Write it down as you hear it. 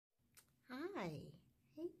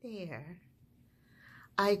there.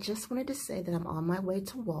 I just wanted to say that I'm on my way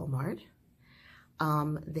to Walmart.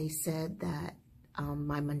 They said that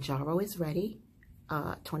my Mounjaro is ready,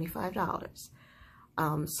 $25.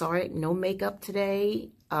 Sorry, no makeup today.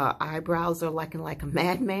 Eyebrows are looking like a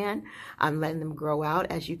madman. I'm letting them grow out,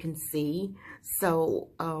 as you can see. So,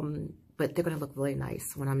 but they're gonna look really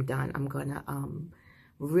nice when I'm done. I'm gonna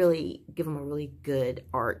really give them a really good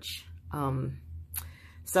arch.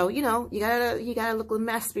 So you know, you gotta look a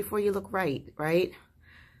mess before you look right, right?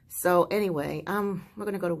 So anyway, we're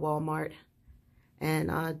gonna go to Walmart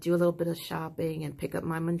and do a little bit of shopping and pick up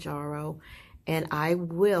my Mounjaro, and I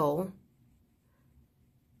will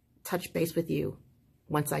touch base with you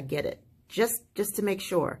once I get it, just to make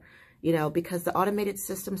sure, you know, because the automated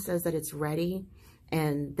system says that it's ready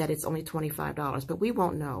and that it's only $25, but we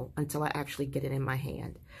won't know until I actually get it in my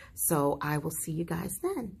hand. So I will see you guys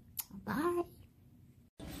then. Bye.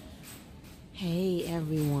 Hey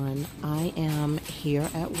everyone, I am here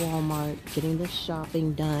at Walmart getting the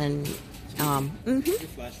shopping done. Your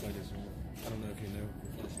flashlight is on. I don't know if you know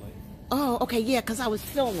your flashlight. Oh, okay, yeah, because I was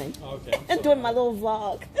filming. Oh, okay. And doing my little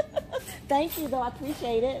vlog. Thank you, though. I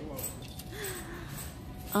appreciate it.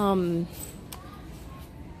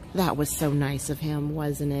 That was so nice of him,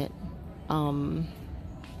 wasn't it?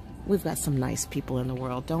 We've got some nice people in the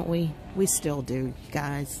world, don't we? We still do,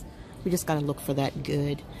 guys. We just got to look for that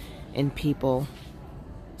good in people.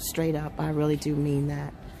 Straight up, I really do mean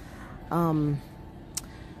that. I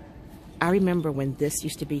remember when this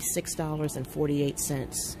used to be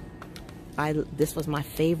 $6.48. This was my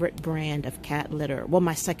favorite brand of cat litter. Well,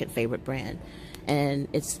 my second favorite brand. And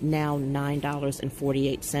it's now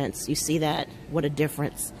 $9.48. You see that? What a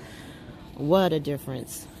difference. What a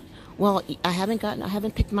difference. Well, I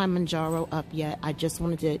haven't picked my Mounjaro up yet. I just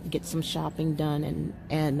wanted to get some shopping done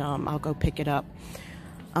and I'll go pick it up.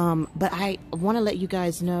 But I want to let you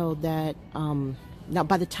guys know that now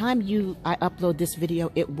by the time I upload this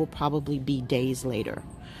video, it will probably be days later.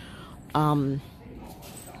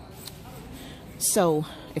 So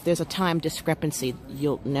if there's a time discrepancy,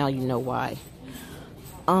 now you know why.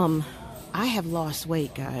 I have lost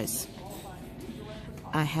weight, guys.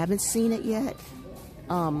 I haven't seen it yet.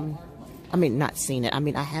 I mean, not seen it. I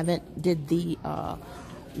mean, I haven't did the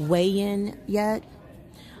weigh-in yet.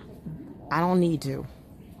 I don't need to.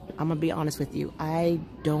 I'm gonna be honest with you. I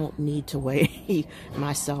don't need to weigh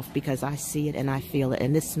myself because I see it and I feel it,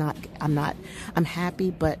 and it's not. I'm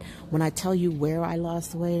happy, but when I tell you where I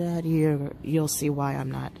lost weight at, you'll see why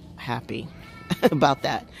I'm not happy about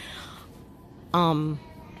that.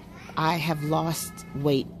 I have lost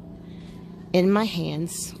weight in my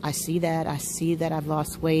hands. I see that. I see that I've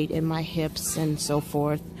lost weight in my hips and so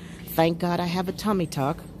forth. Thank God I have a tummy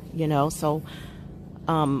tuck, you know, so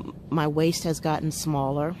my waist has gotten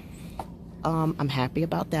smaller. I'm happy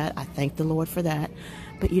about that. I thank the Lord for that.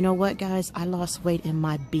 But you know what, guys? I lost weight in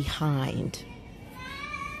my behind,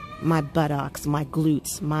 my buttocks, my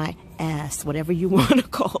glutes, my ass, whatever you want to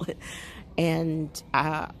call it. And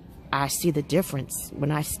I see the difference.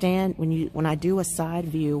 When I stand, when I do a side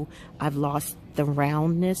view, I've lost the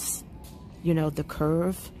roundness, you know, the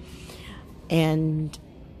curve. And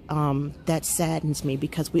that saddens me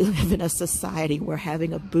because we live in a society where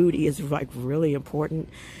having a booty is like really important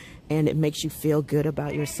and it makes you feel good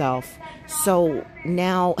about yourself. So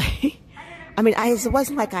now, I mean, it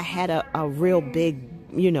wasn't like I had a real big,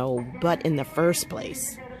 you know, butt in the first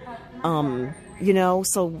place. You know,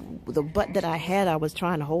 so the butt that I had, I was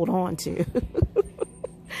trying to hold on to.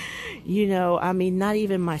 You know, I mean, not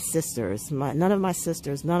even my sisters, none of my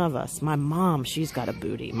sisters, none of us. My mom, she's got a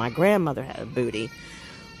booty. My grandmother had a booty.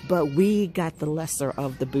 But we got the lesser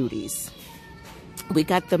of the booties. We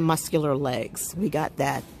got the muscular legs. We got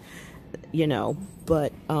that, you know.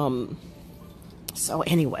 But, so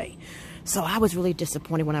anyway. So I was really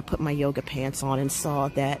disappointed when I put my yoga pants on and saw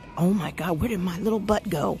that, oh my God, where did my little butt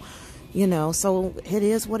go? You know, so it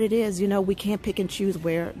is what it is. You know, we can't pick and choose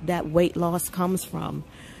where that weight loss comes from.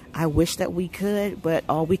 I wish that we could, but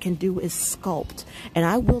all we can do is sculpt. And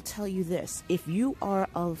I will tell you this, if you are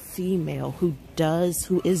a female who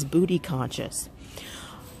is booty conscious,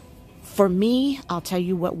 for me, I'll tell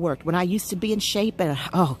you what worked. When I used to be in shape, and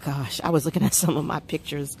oh gosh, I was looking at some of my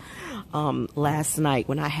pictures last night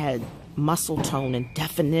when I had muscle tone and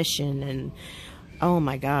definition, and oh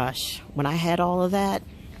my gosh, when I had all of that,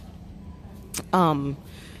 oh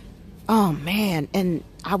man, and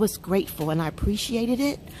I was grateful and I appreciated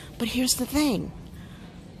it, but here's the thing.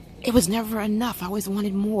 It was never enough. I always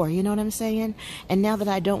wanted more, you know what I'm saying? And now that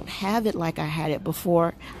I don't have it like I had it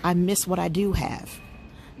before, I miss what I do have,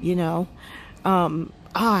 you know? Oh,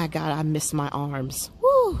 God, I miss my arms.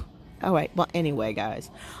 Woo! All right. Well, anyway, guys,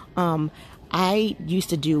 I used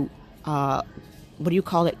to do, what do you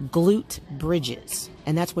call it? Glute bridges.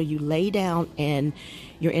 And that's where you lay down and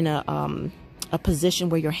you're in a position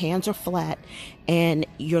where your hands are flat and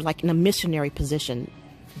you're like in a missionary position,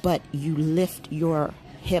 but you lift your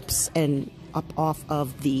hips and up off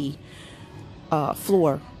of the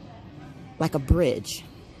floor like a bridge.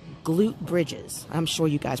 Glute bridges. I'm sure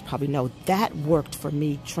you guys probably know that worked for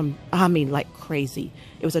me. I mean, like crazy.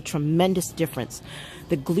 It was a tremendous difference.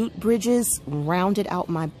 The glute bridges rounded out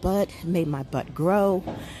my butt, made my butt grow,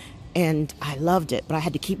 and I loved it. But I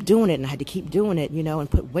had to keep doing it, and I had to keep doing it, you know, and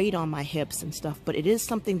put weight on my hips and stuff. But it is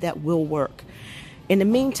something that will work. In the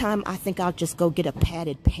meantime, I think I'll just go get a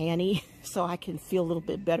padded panty so I can feel a little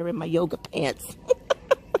bit better in my yoga pants.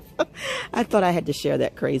 I thought I had to share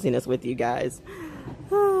that craziness with you guys.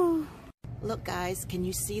 Look, guys, can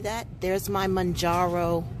you see that? There's my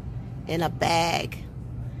Mounjaro in a bag.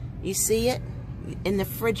 You see it in the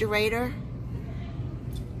refrigerator?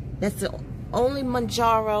 That's the only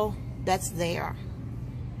Mounjaro that's there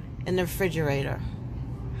in the refrigerator.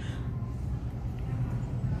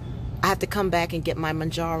 I have to come back and get my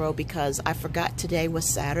Mounjaro because I forgot today was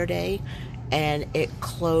Saturday and it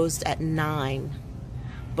closed at 9.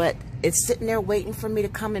 But it's sitting there waiting for me to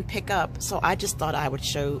come and pick up. So I just thought I would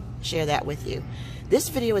share that with you. This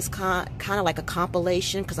video is kind of like a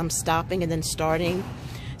compilation because I'm stopping and then starting.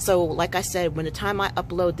 So like I said, when the time I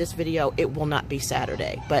upload this video, it will not be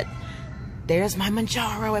Saturday. But there's my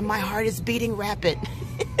Mounjaro and my heart is beating rapid.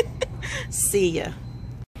 See ya.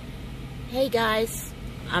 Hey guys,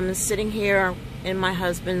 I'm sitting here in my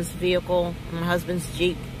husband's vehicle, my husband's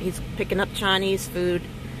Jeep. He's picking up Chinese food.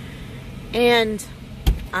 And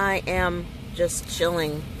I am just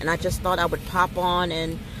chilling, and I just thought I would pop on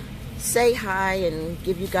and say hi and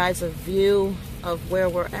give you guys a view of where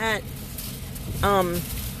we're at.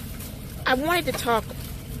 I wanted to talk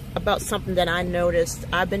about something that I noticed.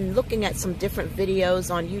 I've been looking at some different videos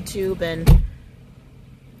on YouTube and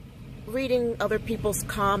reading other people's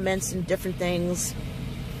comments and different things,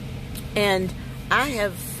 and I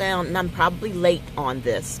have found, and I'm probably late on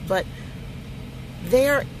this, but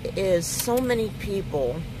there is so many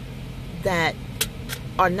people that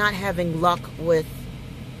are not having luck with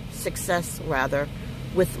success, rather,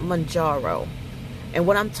 with Mounjaro. And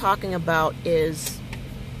what I'm talking about is,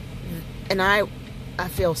 and I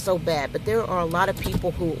feel so bad, but there are a lot of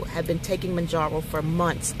people who have been taking Mounjaro for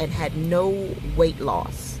months and had no weight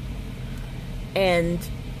loss. And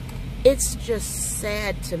it's just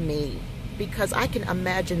sad to me because I can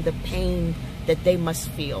imagine the pain that they must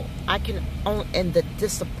feel. And the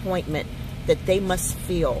disappointment that they must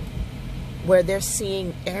feel, where they're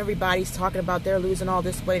seeing everybody's talking about they're losing all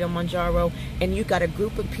this weight on Mounjaro, and you got a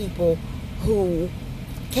group of people who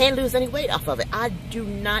can't lose any weight off of it. I do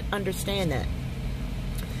not understand that.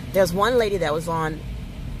 There's one lady that was on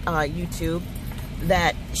YouTube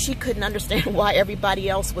that she couldn't understand why everybody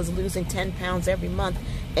else was losing 10 pounds every month,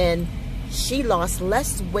 and she lost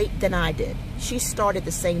less weight than I did. She started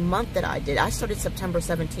the same month that I did. I started September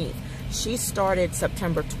 17th. She started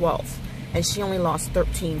September 12th, and she only lost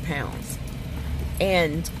 13 pounds.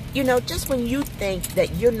 And, you know, just when you think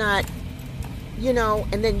that you're not, you know,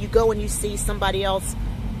 and then you go and you see somebody else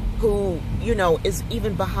who, you know, is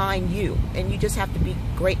even behind you, and you just have to be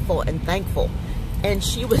grateful and thankful. And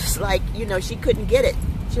she was like, you know, she couldn't get it.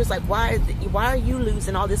 She was like, why are you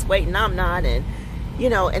losing all this weight and I'm not? And, you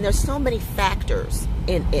know, and there's so many factors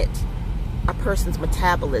in it. A person's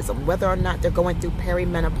metabolism, whether or not they're going through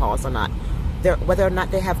perimenopause or not, whether or not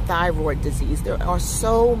they have thyroid disease. There are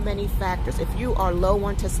so many factors. If you are low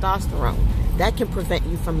on testosterone, that can prevent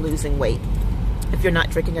you from losing weight. If you're not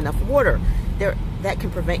drinking enough water, that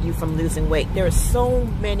can prevent you from losing weight. There are so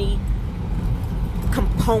many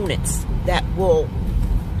components that will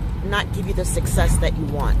not give you the success that you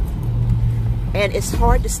want. And it's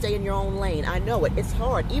hard to stay in your own lane. I know it. It's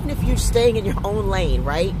hard. Even if you're staying in your own lane,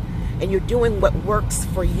 right? And you're doing what works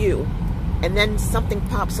for you. And then something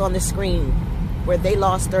pops on the screen where they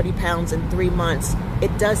lost 30 pounds in 3 months.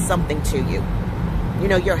 It does something to you. You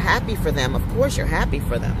know, you're happy for them. Of course you're happy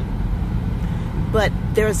for them. But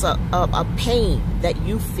there's a pain that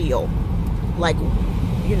you feel like,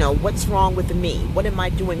 you know, what's wrong with me? What am I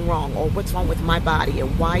doing wrong? Or what's wrong with my body?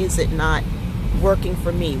 And why is it not working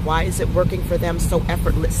for me? Why is it working for them so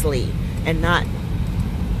effortlessly and not,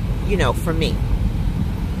 you know, for me?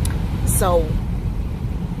 So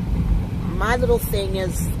my little thing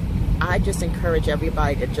is, I just encourage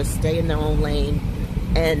everybody to just stay in their own lane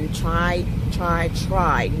and try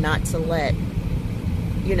not to let,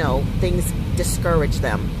 you know, things discourage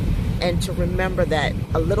them. and to remember that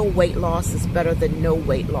a little weight loss is better than no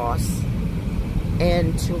weight loss.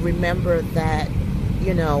 And to remember that,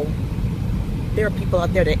 you know, there are people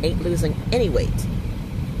out there that ain't losing any weight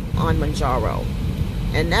on Mounjaro.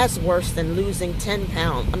 And that's worse than losing 10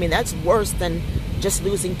 pounds. I mean, that's worse than just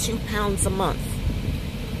losing 2 pounds a month,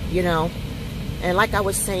 you know. And like I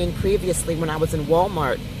was saying previously when I was in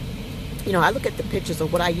Walmart, you know, I look at the pictures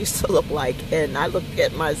of what I used to look like, and I look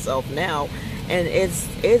at myself now, and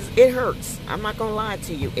it hurts. I'm not gonna lie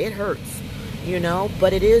to you, it hurts, you know,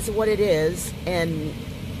 but it is what it is. And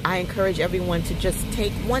I encourage everyone to just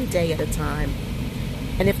take one day at a time.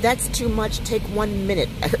 And if that's too much, take 1 minute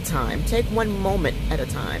at a time. Take one moment at a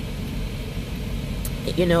time.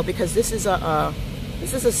 You know, because this is a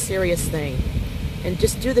serious thing. And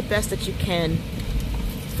just do the best that you can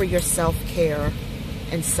for your self-care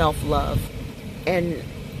and self-love. And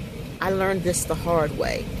I learned this the hard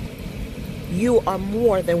way. You are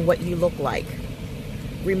more than what you look like.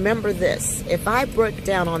 Remember this. If I break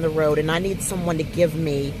down on the road and I need someone to give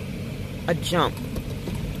me a jump,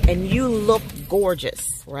 and you look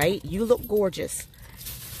gorgeous, right? You look gorgeous,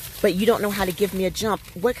 but you don't know how to give me a jump.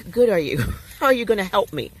 What good are you? How are you going to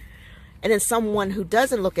help me? And then someone who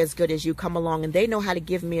doesn't look as good as you come along and they know how to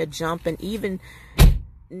give me a jump and even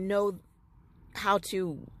know how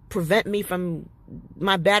to prevent me from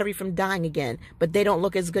my battery from dying again, but they don't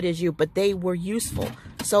look as good as you, but they were useful.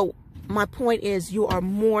 So my point is, you are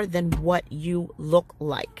more than what you look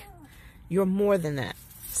like. You're more than that.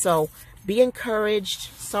 So be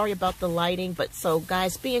encouraged. Sorry about the lighting, but so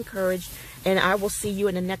guys, be encouraged, and I will see you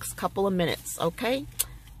in the next couple of minutes, okay?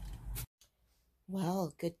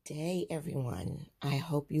 Well, good day, everyone. I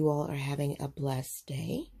hope you all are having a blessed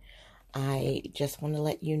day. I just want to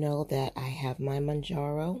let you know that I have my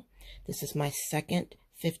Mounjaro. This is my second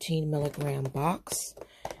 15 milligram box,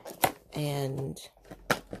 and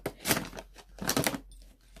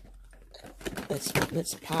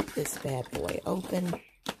let's pop this bad boy open.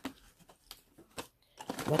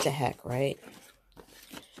 What the heck, right?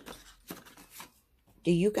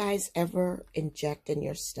 Do you guys ever inject in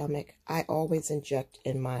your stomach? I always inject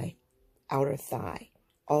in my outer thigh,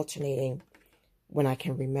 alternating when I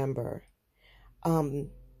can remember. The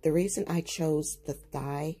reason I chose the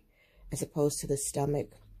thigh as opposed to the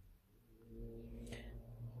stomach,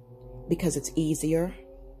 because it's easier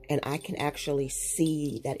and I can actually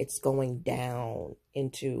see that it's going down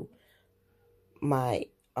into my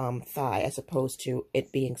thigh as opposed to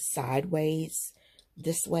it being sideways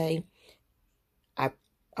this way.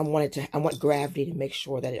 I want gravity to make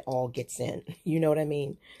sure that it all gets in. You know what I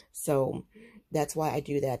mean? So that's why I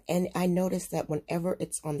do that. And I notice that whenever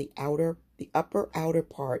it's on the upper outer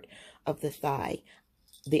part of the thigh,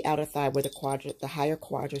 the outer thigh where the higher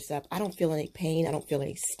quadricep, I don't feel any pain. I don't feel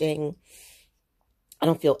any sting. I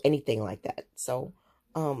don't feel anything like that. So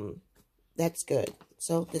that's good.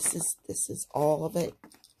 So this is all of it.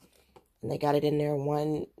 And they got it in there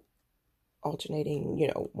one alternating, you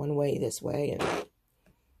know, one way this way, and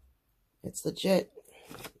it's legit.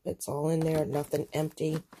 It's all in there, nothing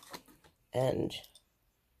empty. And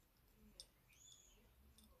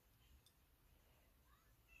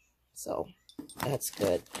so that's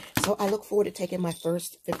good. So I look forward to taking my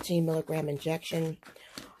first 15 milligram injection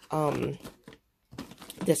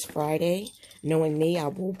this Friday. Knowing me, I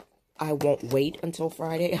won't wait until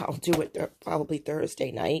Friday. I'll do it probably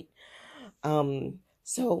Thursday night.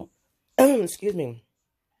 So excuse me.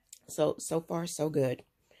 So far so good.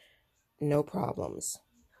 No problems.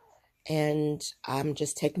 And I'm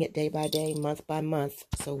just taking it day by day, month by month.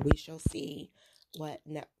 So we shall see what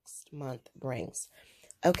next month brings.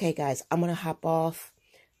 Okay, guys, I'm going to hop off.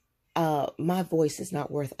 My voice is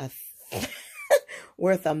not worth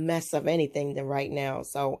a mess of anything right now.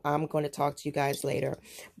 So I'm going to talk to you guys later.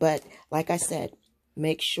 But like I said,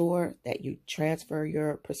 make sure that you transfer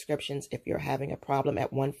your prescriptions if you're having a problem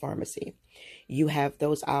at one pharmacy. You have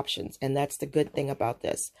those options, and that's the good thing about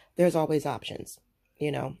this. There's always options, you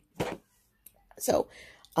know. So,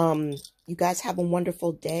 you guys have a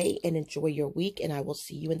wonderful day and enjoy your week, and I will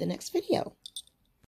see you in the next video.